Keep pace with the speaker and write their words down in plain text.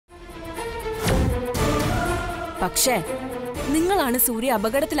പക്ഷേ നിങ്ങളാണ് സൂര്യ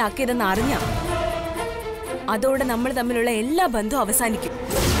അപകടത്തിലാക്കിയതെന്ന് അറിഞ്ഞ അതോടെ നമ്മൾ തമ്മിലുള്ള എല്ലാ ബന്ധവും അവസാനിക്കും.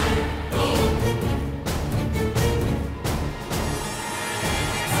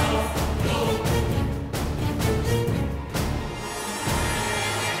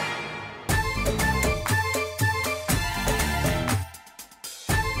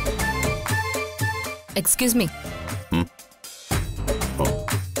 Excuse me.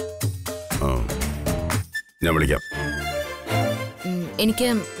 ഞാൻ വിളിക്കാം. എനിക്ക്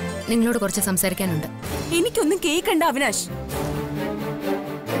നിങ്ങളോട് കുറച്ച് സംസാരിക്കാനുണ്ട്. എനിക്കൊന്നും കേൾക്കണ്ട അവിനാശ്.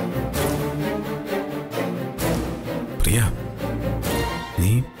 പ്രിയ,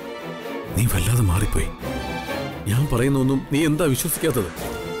 നീ വല്ലാതെ മാറിപ്പോയി. ഞാൻ പറയുന്നൊന്നും നീ എന്താ വിശ്വസിക്കാത്തത്?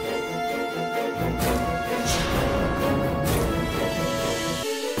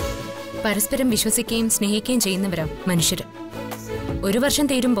 പരസ്പരം വിശ്വസിക്കുകയും സ്നേഹിക്കുകയും ചെയ്യുന്നവരാ മനുഷ്യര്. ഒരു വർഷം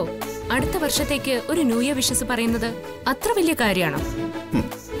തീരുമ്പോ അടുത്ത വർഷത്തേക്ക് ഒരു ന്യൂ ഇയർ വിഷസ് പറയുന്നത് അത്ര വലിയ കാര്യമാണോ?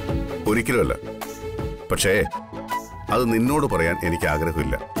 ഒരിക്കലുമല്ല. പക്ഷേ അത് നിന്നോട് പറയാൻ എനിക്ക്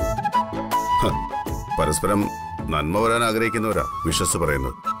ആഗ്രഹമില്ല. പരസ്പരം നന്മ വരാൻ ആഗ്രഹിക്കുന്നവരാ വിഷസ്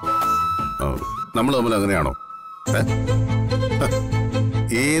പറയുന്നത്. നമ്മൾ തമ്മിൽ അങ്ങനെയാണോ?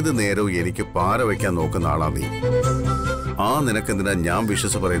 ഏത് നേരവും എനിക്ക് പാര വയ്ക്കാൻ നോക്കുന്ന ആളാ നീ. ആ നിനക്കെന്തിനാ ഞാൻ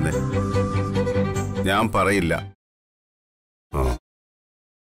വിഷസ് പറയുന്നേ? ഞാൻ പറയില്ല.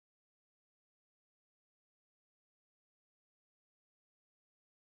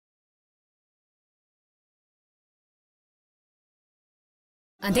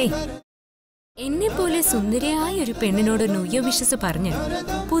 അതെ, എന്നെ പോലെ സുന്ദരിയായ ഒരു പെണ്ണിനോട് ന്യൂ ഇയർ വിഷസ് പറഞ്ഞ്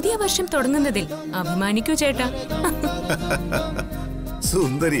പുതിയ വർഷം തുടങ്ങുന്നതിൽ അഭിമാനിക്കൂ ചേട്ടാ.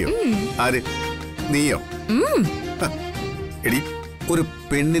 സുന്ദരിയോ? ആര്? നീയോ? എടി, ഒരു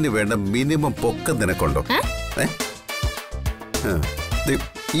പെണ്ണിന് വേണ്ട മിനിമം പൊക്കം നിനക്കുണ്ടോ?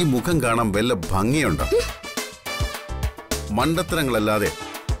 ഈ മുഖം കാണാൻ വല്ല ഭംഗിയുണ്ടോ? മണ്ടത്തരങ്ങളല്ലാതെ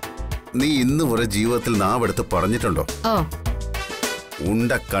നീ ഇന്ന് വരെ ജീവിതത്തിൽ നാവെടുത്ത് പറഞ്ഞിട്ടുണ്ടോ?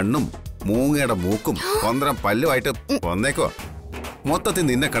 ഉണ്ട കണ്ണും മൂങ്ങയുടെ മൂക്കും 12 പല്ലുമായിട്ട് വന്നേക്കോ. മൊത്തത്തിൽ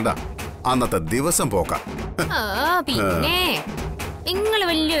നിന്നെ കണ്ട അന്നത്തെ ദിവസം പോക്കാം. പിന്നെ നിങ്ങൾ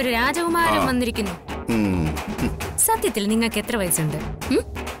വലിയൊരു രാജകുമാരൻ വന്നിരിക്കുന്നു. സത്യത്തിൽ നിങ്ങൾക്ക് എത്ര വയസ്സുണ്ട്?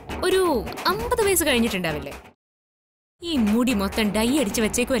 ഒരു 50 വയസ്സ് കഴിഞ്ഞിട്ടുണ്ടാവില്ലേ? ഈ മുടി മൊത്തം ഡൈ അടിച്ചു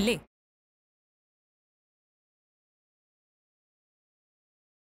വെച്ചേക്കുമല്ലേ?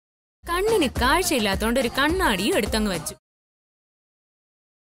 കണ്ണിന് കാഴ്ചയില്ലാത്തോണ്ട് ഒരു കണ്ണാടിയും എടുത്തങ്ങ് വെച്ചു.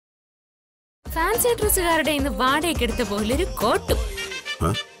 ഫാൻസി ഡ്രസ്സുകാരുടെ ഇന്ന് വാടകയ്ക്ക് എടുത്ത പോലെ ഒരു കോട്ടും.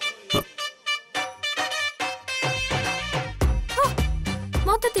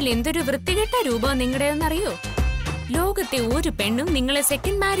 മൊത്തത്തിൽ എന്തൊരു വൃത്തികെട്ട രൂപം നിങ്ങളുടെയെന്നറിയോ? ലോകത്തെ ഒരു പെണ്ണും നിങ്ങളെ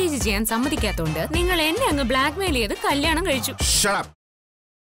സെക്കൻഡ് മാരേജ് ചെയ്യാൻ സമ്മതിക്കാത്തോണ്ട് നിങ്ങൾ എന്നെ അങ്ങ് ബ്ലാക്ക്മെയിൽ ചെയ്ത് കല്യാണം കഴിച്ചു.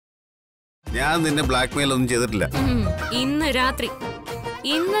 ഞാൻ നിന്നെ ബ്ലാക്ക്മെയിൽ ഒന്നും ചെയ്തിട്ടില്ല.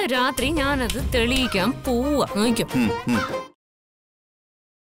 ഇന്ന് രാത്രി ഞാനത് തെളിയിക്കാൻ പോവാ. നോക്കിയോ?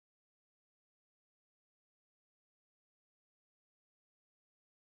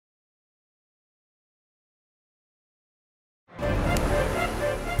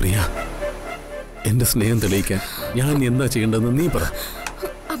 പ്രിയ, എന്റെ സ്നേഹം തെളിയിക്കാൻ ഞാൻ എന്താ ചെയ്യേണ്ടതെന്ന് നീ പറ.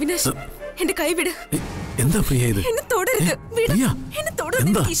 അവിനാശ്, എന്റെ കൈ വിട്. എന്താ പ്രിയ ഇത്? എന്നെ തൊടരുത്. പ്രിയ, എന്നെ തൊടരുത്.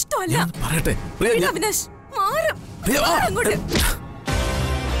 എനിക്ക് ഇഷ്ടമല്ല. പറയട്ടെ അവിനാശ്, മാറും. അങ്ങോട്ട്.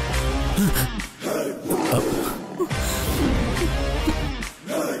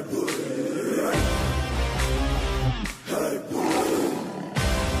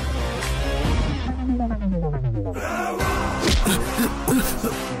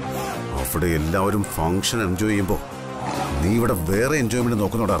 അവിടെ എല്ലാവരും ഫംഗ്ഷൻ എൻജോയ് ചെയ്യുമ്പോ നീ ഇവിടെ വേറെ എൻജോയ്മെന്റ്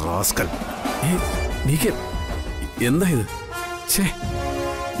നോക്കുന്നോടാ റാസ്കൽ. എന്താ ഇത്?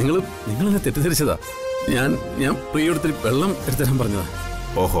 നിങ്ങളെന്നെ തെറ്റിദ്ധരിച്ചതാ. ഞാൻ പ്രിയടുത്ത് വെള്ളം എടുത്തരാൻ പറഞ്ഞതാ.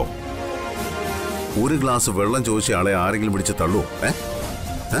 ഓഹോ, ഒരു ഗ്ലാസ് വെള്ളം ചോദിച്ച ആളെ ആരെങ്കിലും പിടിച്ച് തള്ളുവോ?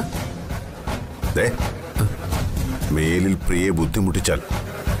 മേലിൽ പ്രിയെ ബുദ്ധിമുട്ടിച്ചാൽ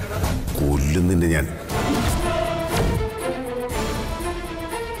കൊല്ലുന്നിന്റെ ഞാൻ.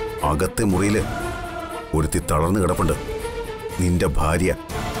 അകത്തെ മുറിയില് ഒരുത്തി തളർന്നു കിടപ്പുണ്ട്, നിന്റെ ഭാര്യ.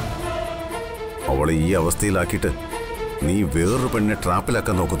 അവളെ ഈ അവസ്ഥയിലാക്കിയിട്ട് നീ വേറൊരു പെണ്ണിനെ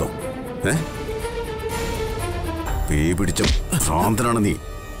ട്രാപ്പിലാക്കാൻ നോക്കുന്നോ? പേ പിടിച്ച ഭ്രാന്തനാണ് നീ.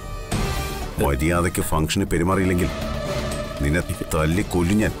 മര്യാദയ്ക്ക് ഫംഗ്ഷന് പെരുമാറിയില്ലെങ്കിൽ നിന്നെ തല്ലി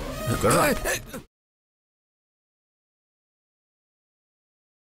കൊല്ലു ഞാൻ.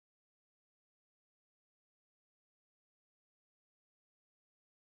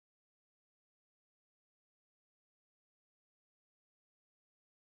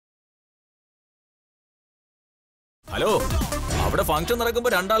 ഹലോ, അവിടെ ഫംഗ്ഷൻ നടക്കുമ്പോ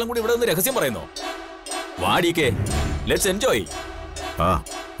രണ്ടാളും കൂടി ഇവിടെ നിന്ന് രഹസ്യം പറയുന്നോ? വാടിക്കേ, ലെറ്റ്സ് എൻജോയ്. ആ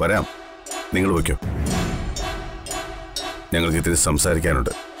വരാം, നിങ്ങൾ വയ്ക്കോ, ഞങ്ങൾക്ക് ഇത്തിരി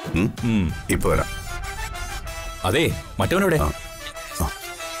സംസാരിക്കാനുണ്ട്. ഇപ്പൊ വരാം. അതെ, മറ്റവനോടെ?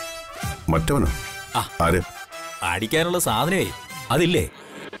 മറ്റവനോ? ആര്? അടിക്കാനുള്ള സാധനമേ അതില്ലേ?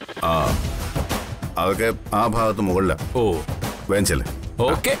 ആ അതൊക്കെ ആ ഭാഗത്ത് മുകളില. ഓ വേഞ്ചല്ലേ?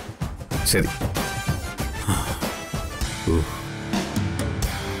 ഓക്കെ ശരി.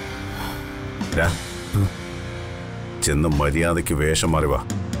 ചെന്ന് മര്യാദയ്ക്ക് വേഷം മാറിവാ.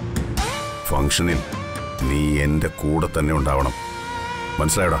 ഫംഗ്ഷനിൽ നീ എന്റെ കൂടെ തന്നെ ഉണ്ടാവണം,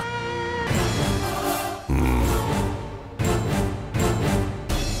 മനസ്സിലായടാ?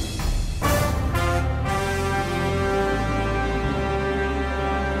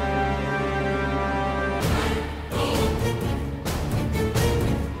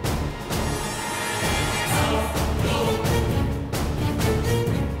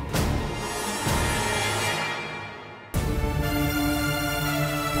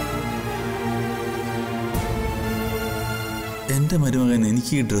 എൻ്റെ മരുമകൻ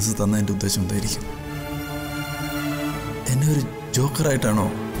എനിക്ക് ഈ ഡ്രസ്സ് തന്നതിൻ്റെ ഉദ്ദേശം എന്തായിരിക്കും? എന്നെ ഒരു ജോക്കറായിട്ടാണോ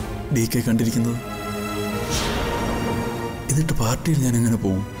DK കണ്ടിരിക്കുന്നത്? എന്നിട്ട് പാർട്ടിയിൽ ഞാൻ എങ്ങനെ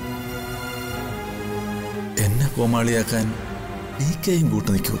പോവും? എന്നെ കോമാളിയാക്കാൻ DKയും കൂട്ടു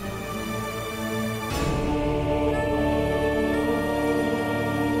നിൽക്കൂ.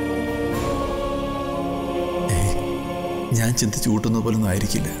 ഞാൻ ചിന്തിച്ചു കൂട്ടുന്ന പോലൊന്നും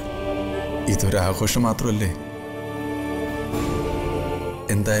ആയിരിക്കില്ല. ഇതൊരാഘോഷം മാത്രമല്ലേ.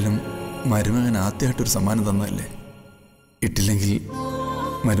 എന്തായാലും മരുമകൻ ആദ്യമായിട്ടൊരു സമ്മാനം തന്നതല്ലേ. ഇട്ടില്ലെങ്കിൽ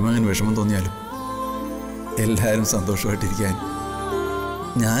മരുമകൻ വിഷമം തോന്നിയാലും എല്ലാവരും സന്തോഷമായിട്ടിരിക്കാൻ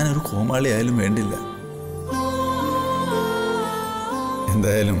ഞാനൊരു കോമാളിയായാലും വേണ്ടില്ല.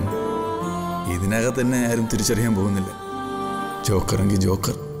 എന്തായാലും ഇതിനകത്ത് തന്നെ ആരും തിരിച്ചറിയാൻ പോകുന്നില്ല. ജോക്കറെങ്കിൽ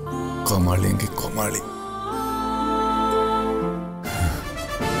ജോക്കർ, കോമാളിയെങ്കിൽ കോമാളി.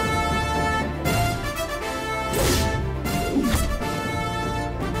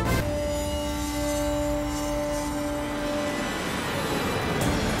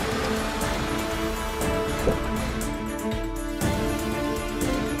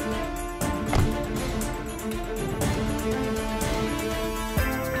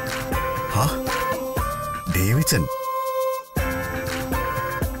 ഡേവിച്ചൻ,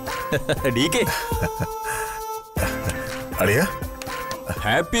 DK, അളിയാ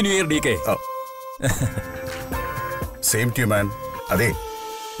happy new year DK. Same to മാൻ. അതെ,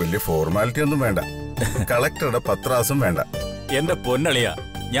 വലിയ ഫോർമാലിറ്റി ഒന്നും വേണ്ട, കളക്ടറുടെ പത്രാസും വേണ്ട. എന്റെ പൊന്നളിയ,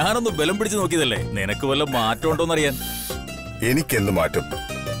 ഞാനൊന്ന് ബലം പിടിച്ചു നോക്കിയതല്ലേ, നിനക്ക് വല്ല മാറ്റം ഉണ്ടോന്നറിയാൻ. എനിക്കെന്ത് മാറ്റം?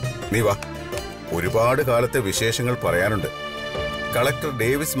 നീ വാ, ഒരുപാട് കാലത്തെ വിശേഷങ്ങൾ പറയാനുണ്ട്. കളക്ടർ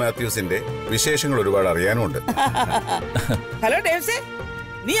ഡേവിസ് മാത്യൂസിന്റെ വിശേഷങ്ങൾ ഒരുപാട് അറിയാനുമുണ്ട്. ഹലോ ഡേവിസ്,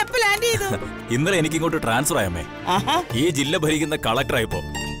 നീ എപ്പോ ലാൻഡ് ചെയ്തു? ഇന്നലെ എനിക്ക് ഇങ്ങോട്ട് ട്രാൻസ്ഫർ ആയമ്മേ. ഈ ജില്ല ഭരിക്കുന്ന കളക്ടറായപ്പോ.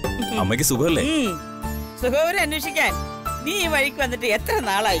 അമ്മയ്ക്ക് സുഖമല്ലേ? സുഖവരെ അന്വേഷിക്കാൻ നീ ഈ വഴിക്ക് വന്നിട്ട് എത്ര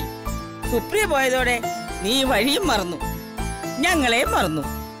നാളായി? സുപ്രിയ പോയതോടെ നീ വഴിയും മറന്നു, ഞങ്ങളെയും മറന്നു.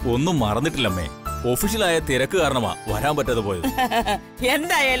 ഒന്നും മറന്നിട്ടില്ലമ്മേ, ഒഫീഷ്യലായ തിരക്ക് കാരണമാ വരാൻ പറ്റാതെ പോയത്.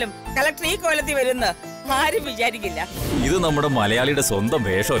 എന്തായാലും കളക്ടർ ഈ കൊല്ലത്തിൽ വരുന്ന ആരും വിചാരിക്കില്ല. ഇത് നമ്മുടെ മലയാളിയുടെ സ്വന്തം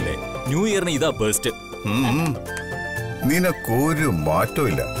വേഷമല്ലേ. ന്യൂ ഇയറിന് ഇതാ ബെസ്റ്റ്. നിനക്കൊരു മാറ്റവും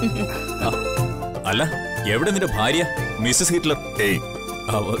ഇല്ല. അല്ല, എവിടെ നിന്റെ ഭാര്യ മിസ്സസ് ഹിറ്റ്ലർ?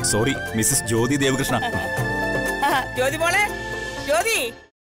 സോറി, മിസ്സസ് ജ്യോതി ദേവകൃഷ്ണ. ജ്യോതി മോളെ, ജ്യോതി.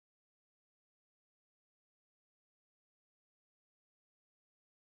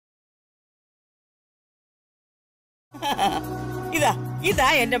 ഇതാ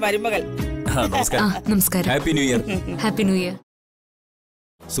എന്റെ മരുമകൾ. നമസ്കാരം. Happy new year. Happy new year.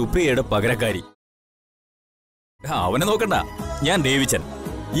 സുപ്രിയയുടെ പകരക്കാരി. അവനെ നോക്കണ്ട, ഞാൻ ഡേവിച്ചൻ,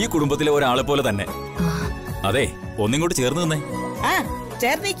 ഈ കുടുംബത്തിലെ ഒരാളെ പോലെ തന്നെ. അതെ, ഒന്നിങ്ങോട്ട് ചേർന്ന് നിന്നേ.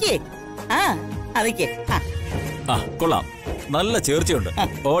 ചേർന്നിക്കേ. കൊള്ളാം, നല്ല ചേർച്ചയുണ്ട്.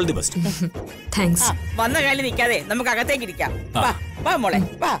 All the best. താങ്ക്സ്. വന്ന കാലം നിൽക്കാതെ നമുക്ക് അകത്തേക്ക് ഇരിക്കാം. വാ മോളെ,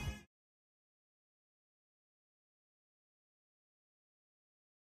 വാ.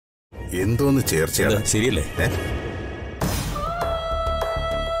 എന്തോന്ന് ചേർച്ചയാണ്? ശരിയല്ലേ?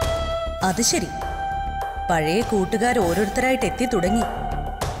 അത് ശരി, പഴയ കൂട്ടുകാർ ഓരോരുത്തരായിട്ട് എത്തി തുടങ്ങി.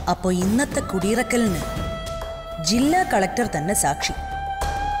 അപ്പോ ഇന്നത്തെ കുടിയിറക്കലിന് ജില്ലാ കളക്ടർ തന്നെ സാക്ഷി.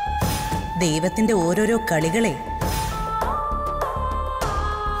 ദൈവത്തിന്റെ ഓരോരോ കളികളെ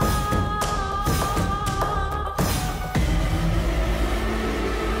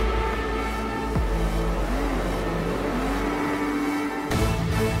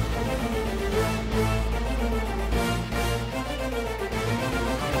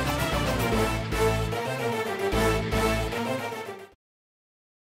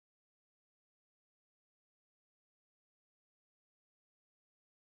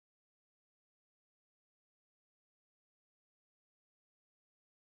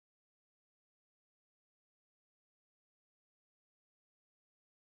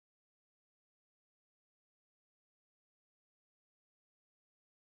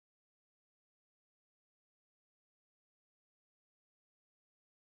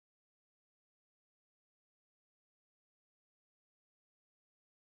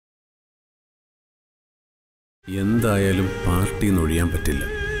എന്തായാലും പാർട്ടിന്ന് ഒഴിയാൻ പറ്റില്ല.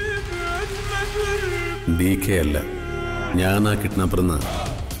 DK അല്ല, ഞാനാ കിഡ്നാപ്പറെന്ന്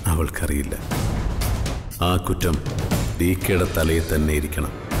അവൾക്കറിയില്ല. ആ കുറ്റം DKയുടെ തലയിൽ തന്നെ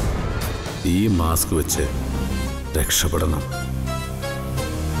ഇരിക്കണം. ഈ മാസ്ക് വെച്ച് രക്ഷപ്പെടണം.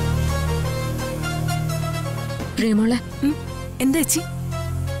 പ്രിയമോളെ, എന്താ ചേച്ചി?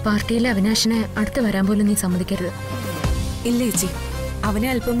 പാർട്ടിയിലെ അവിനാശിനെ അടുത്ത് വരാൻ പോലും നീ സമ്മതിക്കരുത്. ഇല്ല ചേച്ചി, അവനെ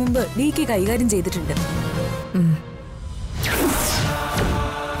അല്പം മുമ്പ് DK കൈകാര്യം ചെയ്തിട്ടുണ്ട്.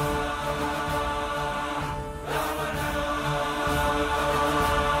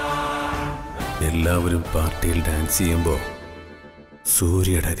 എല്ലാവരും പാർട്ടിയിൽ ഡാൻസ് ചെയ്യുമ്പോൾ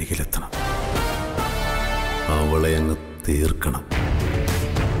സൂര്യയുടെ അരികിലെത്തണം. അവളെ അങ്ങ് തീർക്കണം.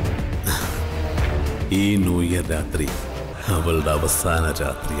 ഈ ന്യൂ ഇയർ രാത്രി അവളുടെ അവസാന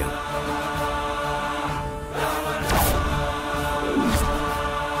രാത്രിയാണ്.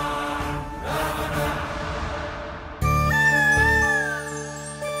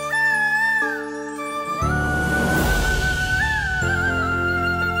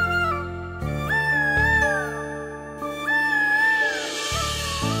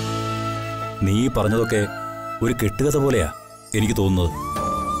 നീ പറഞ്ഞതൊക്കെ ഒരു കെട്ടുകഥ പോലെയാ എനിക്ക് തോന്നുന്നത്.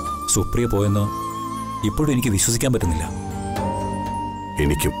 സുപ്രിയ പോയെന്ന് ഇപ്പോഴും എനിക്ക് വിശ്വസിക്കാൻ പറ്റുന്നില്ല.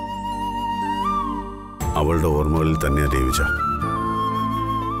 എനിക്കും അവളുടെ ഓർമ്മകളിൽ തന്നെയാ ദേവിച്ച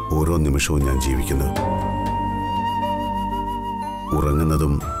ഓരോ നിമിഷവും ഞാൻ ജീവിക്കുന്നത്.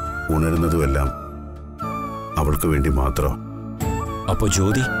 ഉറങ്ങുന്നതും ഉണരുന്നതുമെല്ലാം അവൾക്ക് വേണ്ടി മാത്രം. അപ്പോ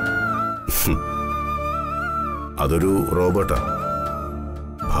ജ്യോതി അതൊരു റോബോട്ടാ.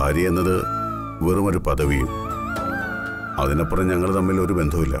 ഭാര്യ എന്നത് വെറുമൊരു പദവിയും. അതിനപ്പുറം ഞങ്ങൾ തമ്മിൽ ഒരു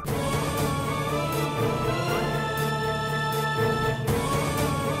ബന്ധവുമില്ല.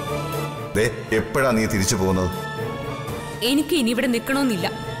 എപ്പോഴാ നീ തിരിച്ചു പോകുന്നത്? എനിക്ക് ഇനി ഇവിടെ നിൽക്കണമെന്നില്ല.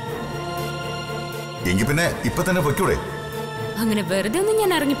 എങ്കിൽ പിന്നെ ഇപ്പൊ തന്നെ പൊയ്ക്കൂടെ? അങ്ങനെ വെറുതെ ഒന്നും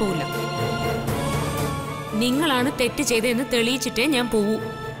ഞാൻ ഇറങ്ങി പോവില്ല. നിങ്ങളാണ് തെറ്റ് ചെയ്തതെന്ന് തെളിയിച്ചിട്ടേ ഞാൻ പോവൂ.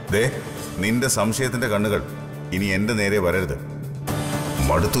 നിന്റെ സംശയത്തിന്റെ കണ്ണുകൾ ഇനി എന്റെ നേരെ വരരുത്.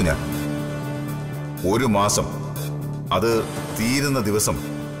 മടുത്തു ഞാൻ. ഒരു മാസം, അത് തീരുന്ന ദിവസം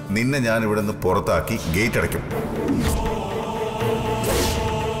നിന്നെ ഞാൻ ഇവിടെ നിന്ന് പുറത്താക്കി ഗേറ്റ് അടയ്ക്കും.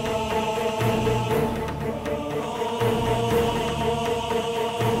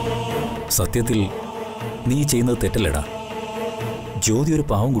 സത്യത്തിൽ നീ ചെയ്യുന്നത് തെറ്റല്ലടാ. ജ്യോതി ഒരു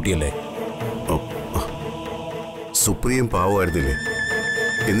പാവം കുട്ടിയല്ലേ? സുപ്രിയം പാവമായിരുന്നില്ലേ?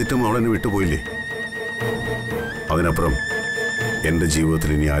 എന്നിട്ടും അവളെന്നെ വിട്ടുപോയില്ലേ? അതിനപ്പുറം എൻ്റെ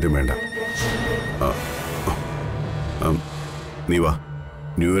ജീവിതത്തിൽ ഇനി ആരും വേണ്ട. നീ വാ,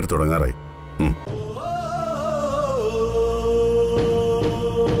 new year തുടങ്ങാറായി.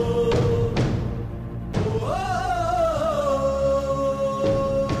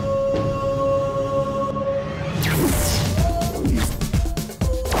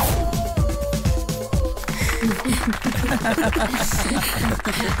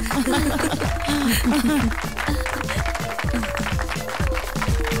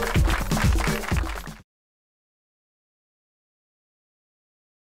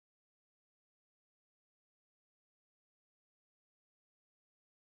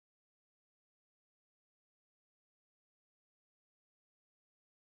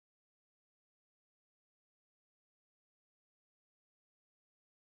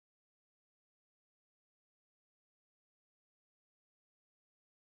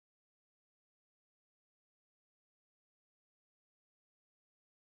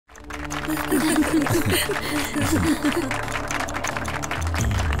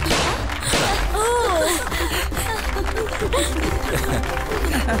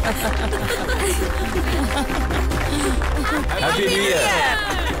 Happy New Year!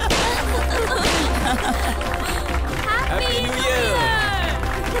 Happy New Year!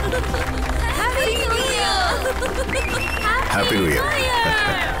 Happy New Year! Happy New Year!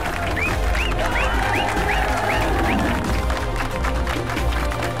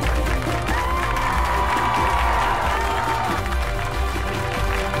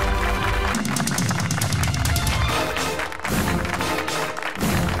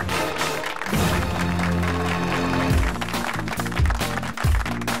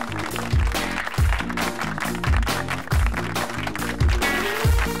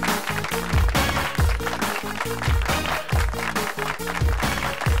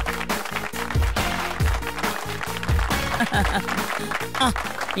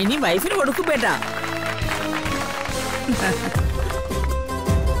 ഇനി വൈഫിന് കൊടുക്കും ബേട്ടാ.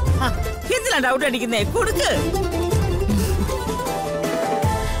 എന്തിനാ ഡൗട്ട് അടിക്കുന്നേ? കൊടുക്ക്.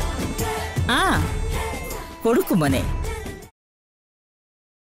 കൊടുക്കും മോനെ.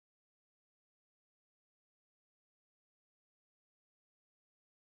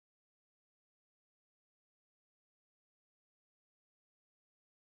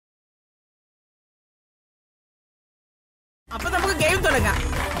 അപ്പൊ നമുക്ക് ഗെയിം തുടങ്ങാം.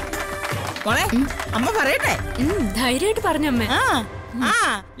 മോളെ അമ്മ പറയട്ടെ? ധൈര്യമായിട്ട് പറഞ്ഞമ്മേ.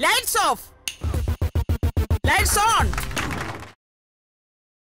 Lights of, lights on.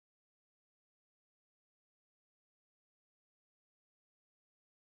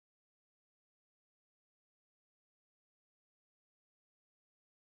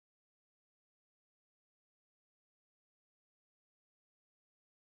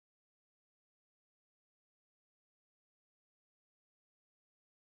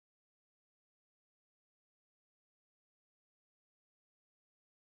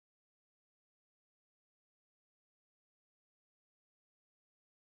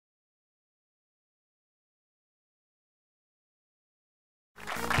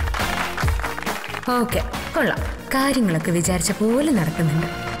 Okay, കൊള്ളാം. കാര്യങ്ങളൊക്കെ വിചാരിച്ച പോലെ നടക്കുന്നുണ്ട്.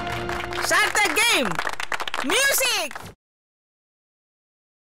 Start the game. Music.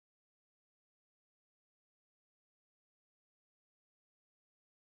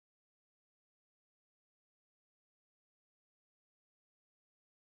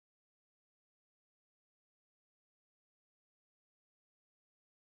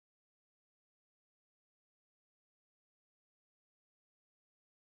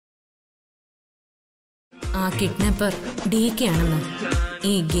 ആ കിഡ്നാപ്പർ DK ആണെന്ന്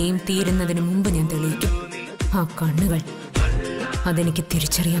ഈ ഗെയിം തീരുന്നതിന് മുമ്പ് ഞാൻ തെളിയിക്കും. ആ കണ്ണുകൾ, അതെനിക്ക്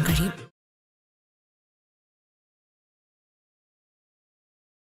തിരിച്ചറിയാൻ കഴിയും.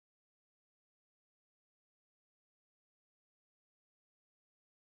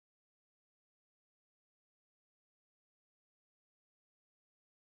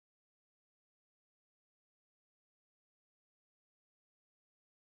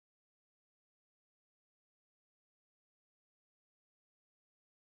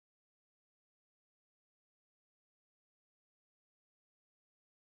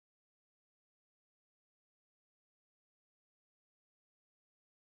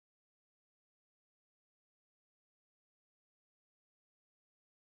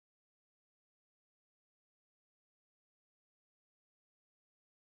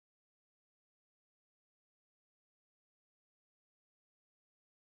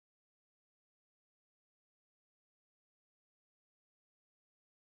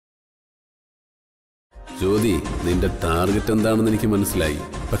 ജ്യോതി, നിന്റെ ടാർഗറ്റ് എന്താണെന്ന് എനിക്ക് മനസ്സിലായി.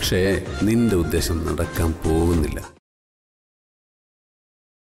 പക്ഷേ നിന്റെ ഉദ്ദേശം നടക്കാൻ പോകുന്നില്ല.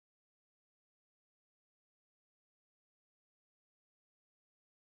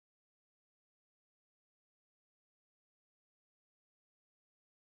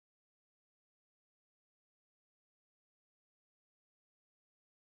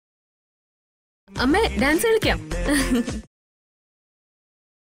 അമ്മേ, ഡാൻസ് കളിക്കാം.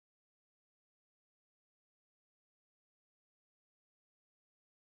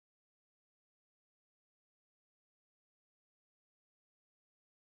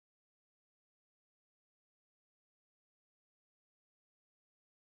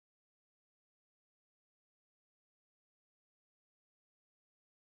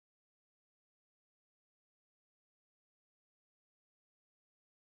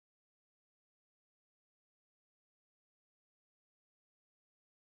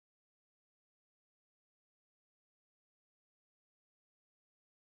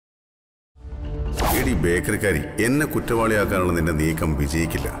 എടി ബേക്കറിക്കാരി, എന്നെ കുറ്റവാളിയാക്കാനുള്ള നിന്റെ നീക്കം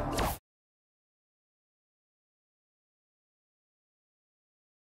വിജയിക്കില്ല.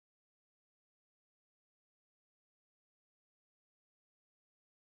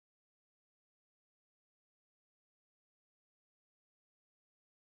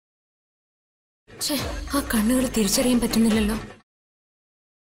 ആ കണ്ണുകൾ തിരിച്ചറിയാൻ പറ്റുന്നില്ലല്ലോ.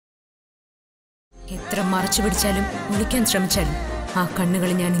 എത്ര മറച്ചു പിടിച്ചാലും ഒളിക്കാൻ ശ്രമിച്ചാലും ആ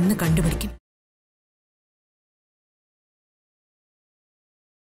കണ്ണുകൾ ഞാൻ ഇന്ന് കണ്ടുപിടിക്കും.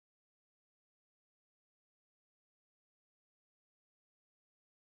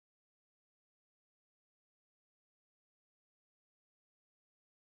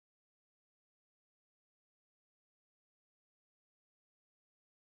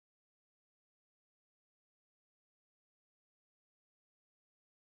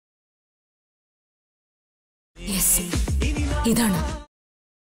 ഇതാണ്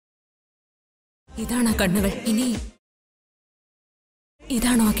ആ കണ്ണുകൾ. ഇനി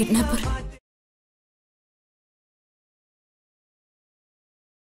ഇതാണോ ആ കിഡ്നാപ്പർ?